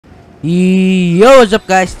Yo, what's up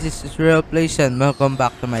guys, this is Real Place and welcome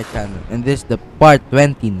back to my channel, and this is the part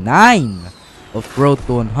 29 of Road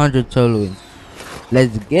to 100 Solo Wins.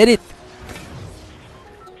 Let's get it!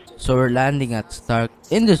 So we're landing at Stark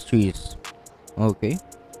Industries. Okay,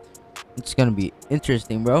 it's gonna be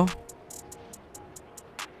interesting, bro.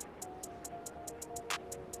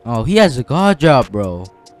 Oh, he has a god job, bro.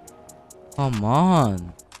 Come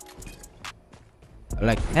on.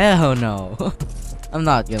 Like, hell no. I'm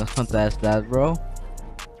not gonna contest that, bro.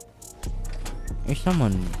 There's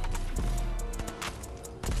someone.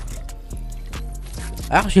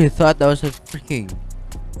 I actually thought that was a freaking.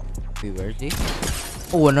 Wait, where is he?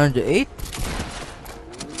 Oh, 108?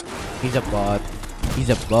 He's a bot. He's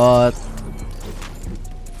a bot.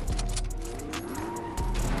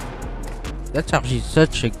 That's actually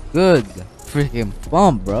such a good freaking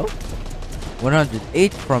pump, bro.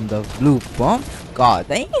 108 from the blue pump? God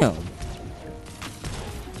damn.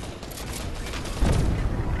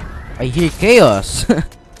 I hear chaos.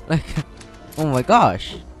 Like, oh my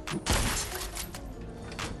gosh.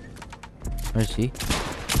 Where is he?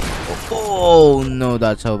 Oh no,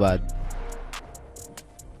 that's so bad.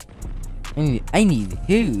 I need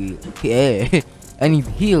heal. Yeah, I need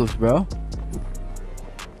heals, bro.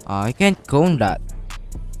 I can't cone that.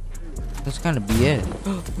 That's gonna be it.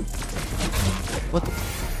 What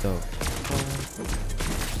the?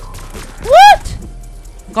 What?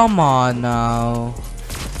 Come on now.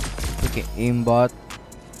 Okay, aimbot.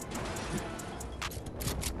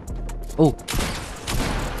 Oh,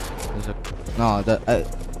 no,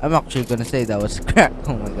 I'm actually gonna say that was crack.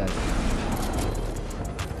 Oh my god.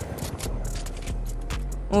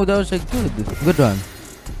 Oh, that was a good one,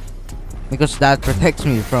 because that protects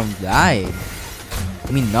me from dying.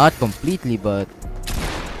 I mean, not completely, but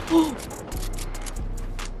oh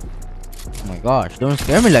my gosh, don't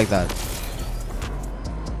scare me like that.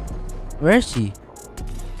 Where is he?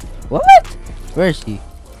 What? Where is he?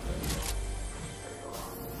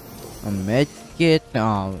 A medkit?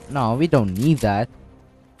 No, we don't need that.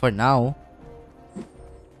 For now.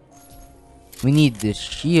 We need this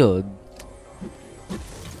shield.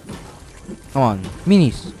 Come on,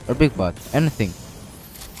 minis or big bot, anything.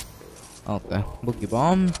 Okay, boogie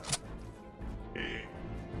bomb.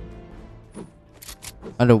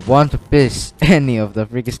 I don't want to piss any of the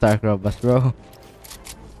freaking Stark robots, bro.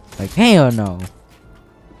 Like, hell no.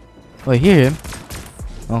 Oh, I hear him.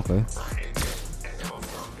 Okay.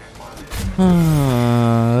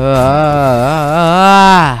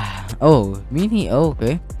 Oh, mini. Oh,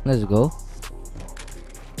 okay, let's go.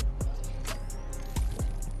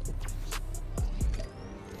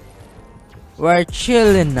 We're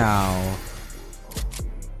chilling now.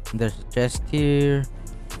 There's a chest here.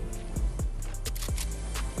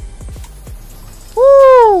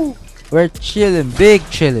 Woo! We're chilling, big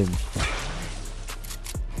chilling.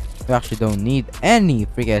 We actually don't need any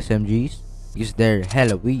freak SMGs because they're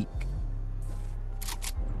hella weak.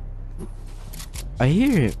 I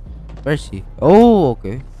hear him. Where's he? Oh,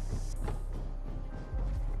 okay.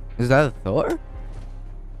 Is that a Thor?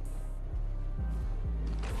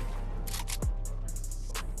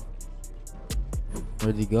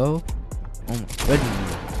 Where'd he go? Oh, where'd he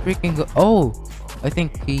freaking go? Oh, I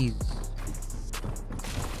think he's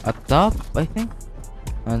at top, I think.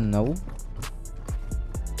 No.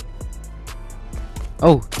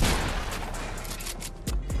 Oh.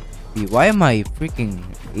 Why am I freaking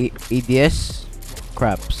ADS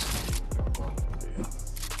craps?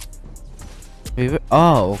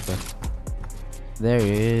 Oh, okay. There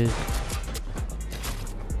he is.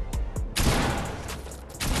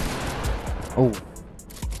 Oh.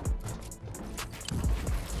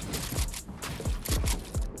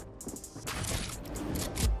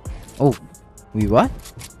 Oh. Wait, what?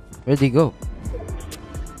 Where'd he go?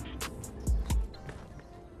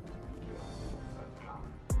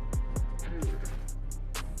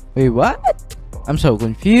 Wait, what? I'm so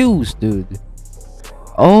confused, dude.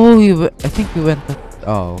 Oh, I think he went.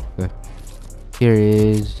 Oh, okay. Here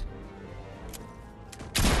is.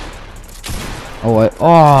 Oh,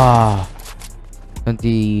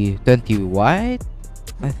 20 white,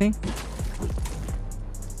 I think.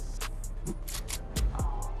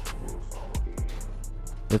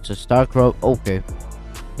 It's a Stark rope. Okay.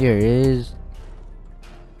 Here is.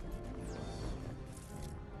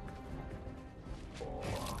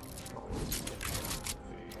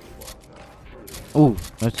 Oh,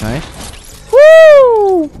 that's nice.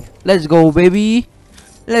 Woo! Let's go, baby.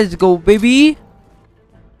 Let's go, baby.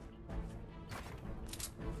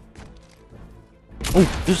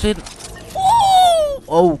 Oh, you said.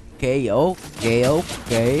 Oh, okay.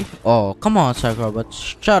 Oh, come on, Stark Robot.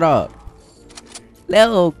 Shut up.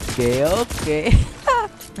 Okay, okay.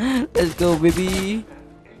 Let's go, baby.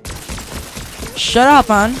 Shut up,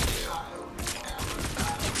 man.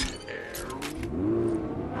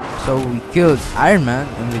 So we killed Iron Man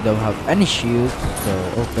and we don't have any shields, so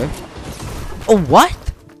okay. Oh, what?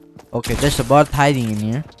 Okay, there's a bot hiding in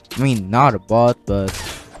here. I mean, not a bot, but...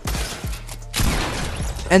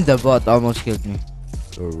 And the bot almost killed me.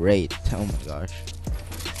 Great. Oh my gosh.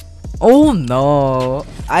 Oh no.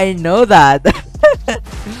 I know that.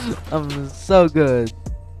 I'm so good.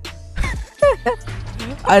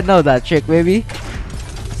 I know that trick, baby.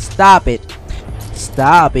 Stop it.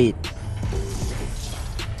 Stop it.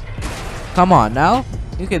 Come on now.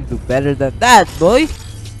 You can do better than that, boy.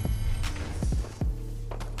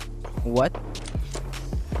 What?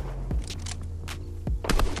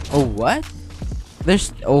 Oh, what?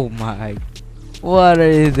 There's... Oh my... What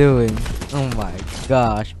are you doing? Oh my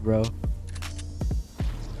gosh, bro.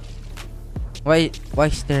 Why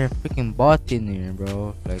is there a freaking bot in here,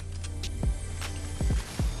 bro? Like...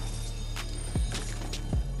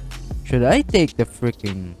 Should I take the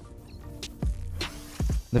freaking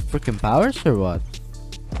powers or what?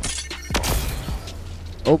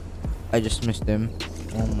 Oh, I just missed him.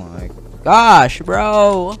 Oh my gosh,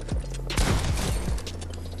 bro.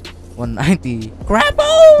 190. Crap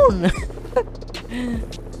on!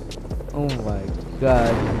 Oh my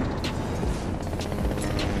god.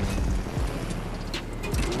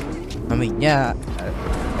 I mean, yeah,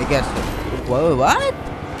 I guess. Whoa, what?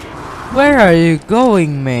 Where are you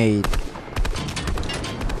going, mate?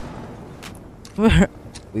 Where?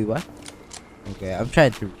 Wait, what? Okay, I'm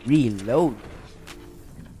trying to reload.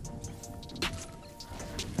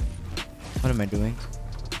 What am I doing?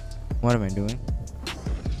 What am I doing?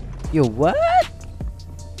 Yo, what?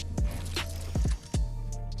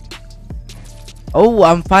 Oh,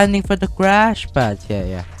 I'm finding for the crash pads.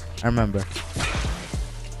 Yeah, I remember.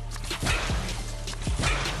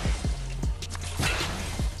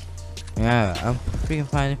 Yeah, I'm freaking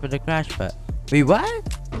finding for the crash pad. Wait,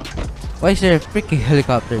 what? Why is there a freaking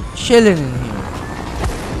helicopter chilling in here?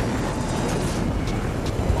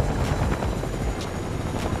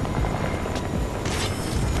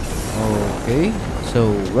 Okay,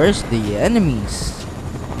 so where's the enemies?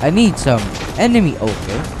 I need some enemy.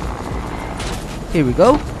 Okay, here we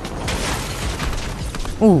go.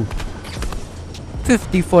 Ooh,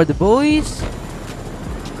 50 for the boys.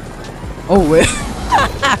 Oh wait.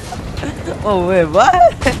 Oh wait, what?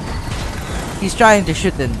 He's trying to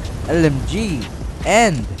shoot an LMG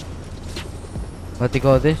and what they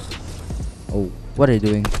call this? Oh, what are you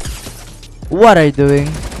doing? What are you doing?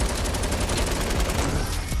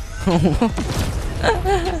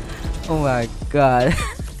 Oh my god.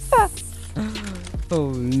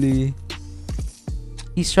 Holy.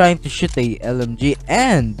 He's trying to shoot a LMG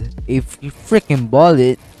and a freaking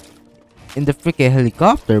bullet in the freaking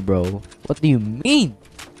helicopter, bro. What do you mean?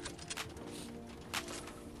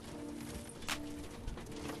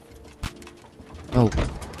 Oh.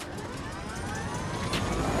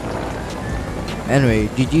 Anyway,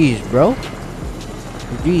 GG's, bro.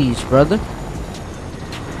 GG's, brother.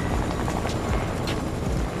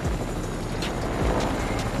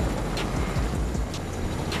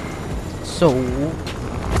 So, wait,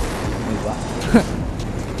 what?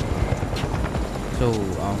 So,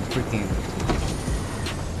 freaking,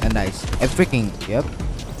 and nice. And freaking,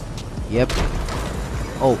 yep.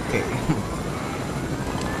 Okay.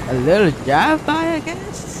 A little jab by, I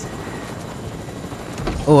guess.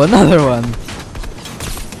 Oh, another one.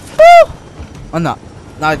 Woo! I'm not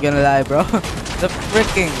gonna lie, bro. The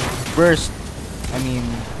freaking burst. I mean,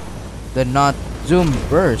 the not zoom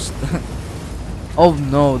burst. Oh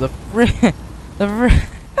no, the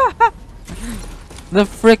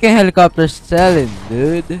freaking helicopter's selling,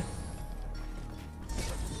 dude.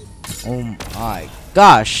 Oh my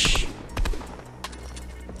gosh.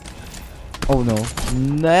 Oh no.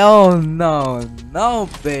 No,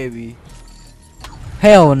 baby.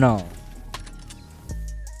 Hell no.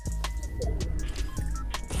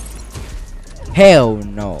 Hell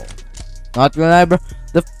no. Not gonna lie, bro.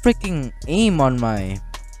 The freaking aim on my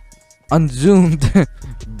unzoomed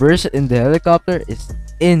burst in the helicopter is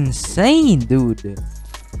insane, dude.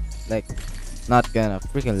 Like, not gonna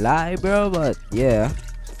freaking lie, bro, but yeah.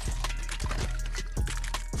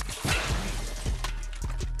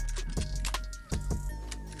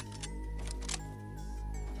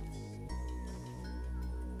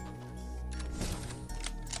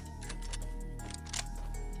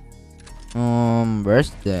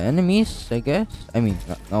 Where's the enemies, I guess? I mean,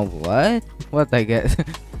 no, what? What, I guess?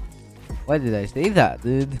 Why did I say that,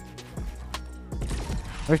 dude?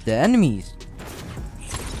 Where's the enemies?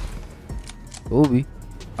 Kobe.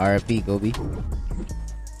 RP Kobe.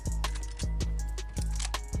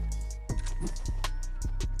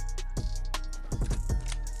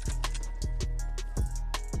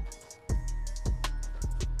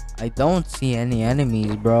 I don't see any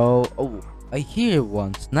enemies, bro. Oh, I hear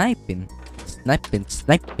one sniping. Sniping.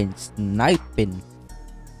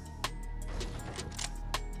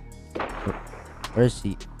 Where is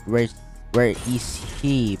he? Where is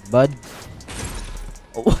he, bud?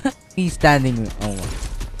 Oh, he's standing. Oh,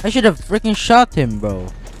 I should have freaking shot him, bro.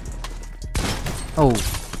 Oh,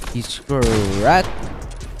 he's correct.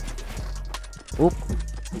 Oop.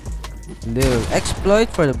 Little exploit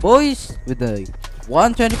for the boys with the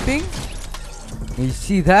 120 ping. You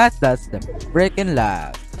see that? That's the freaking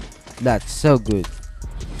lag. That's so good.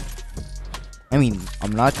 I mean,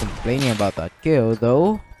 I'm not complaining about that kill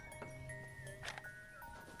though.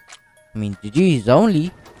 I mean, GG's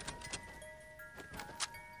only.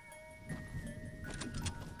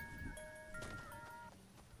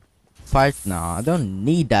 Fight now. I don't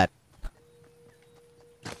need that.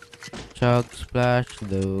 Chug splash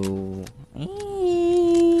though.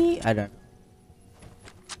 I don't.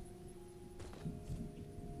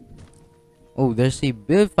 Oh, there's a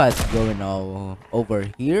build fight going on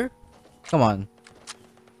over here. Come on.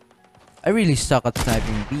 I really suck at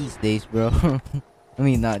sniping these days, bro. I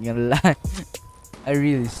mean, not gonna lie. I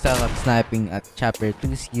really suck at sniping at chapter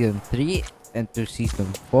 2 season 3 and to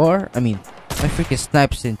season 4. I mean, my freaking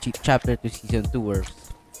snipes in chapter 2 season 2 were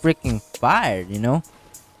freaking fired, you know?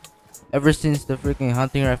 Ever since the freaking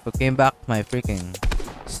hunting rifle came back, my freaking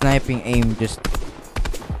sniping aim just...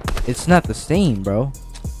 It's not the same, bro.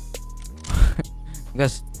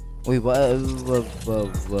 Because... Wait, whoa.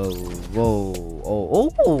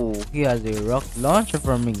 Oh, he has a rocket launcher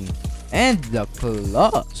for me. And the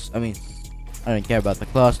claws. I mean, I don't care about the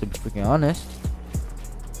claws, to be freaking honest.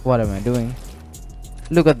 What am I doing?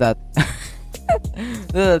 Look at that.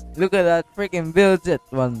 Look at that freaking builds at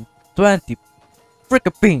 120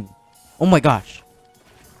 freaking ping. Oh my gosh.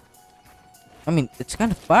 I mean, it's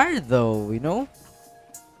kind of fired though, you know?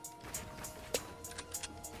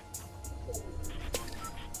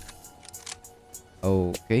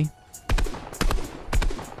 Okay.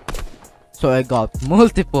 So I got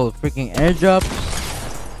multiple freaking airdrops.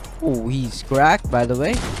 Oh, he's cracked, by the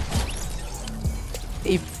way.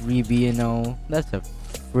 A freebie, you know. That's a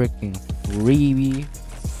freaking freebie.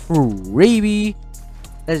 Freebie.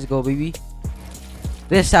 Let's go, baby.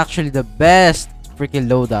 This is actually the best freaking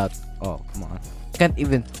loadout. Oh, come on. Can't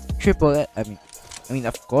even triple it. I mean,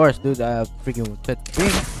 of course, dude. I have freaking 23. I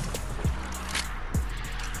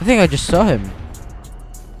think I just saw him.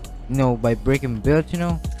 You know, by breaking builds, you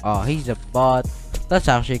know. Oh, he's a bot. That's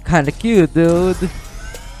actually kind of cute, dude.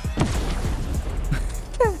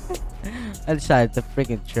 I decided to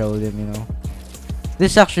freaking troll him, you know.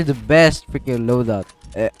 This is actually the best freaking loadout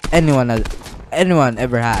anyone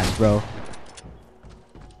ever has, bro.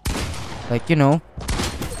 Like, you know,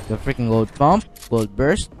 the freaking gold pump, gold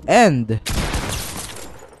burst, and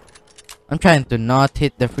I'm trying to not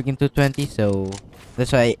hit the freaking 220, so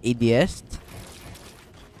that's why I ADS'd.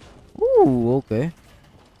 Ooh, okay.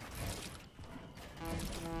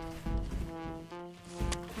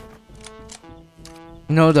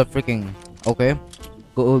 You know the freaking okay.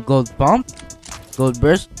 Gold pump, gold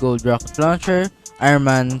burst, gold rocket launcher, Iron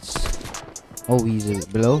Man's. Oh, he's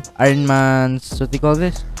below. Iron Man's. What do you call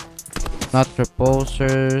this? Not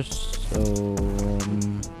repulsors. So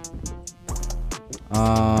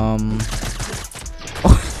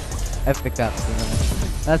epic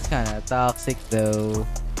accident. That's kind of toxic though.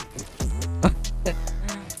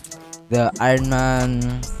 The Iron Man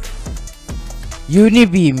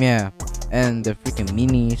Unibeam, yeah, and the freaking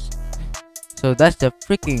minis. So that's the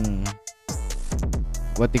freaking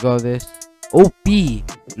what do you call this? OP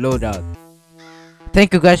loadout.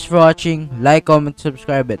 Thank you guys for watching. Like, comment,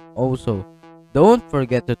 subscribe, and also don't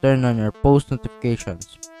forget to turn on your post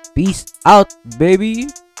notifications. Peace out, baby.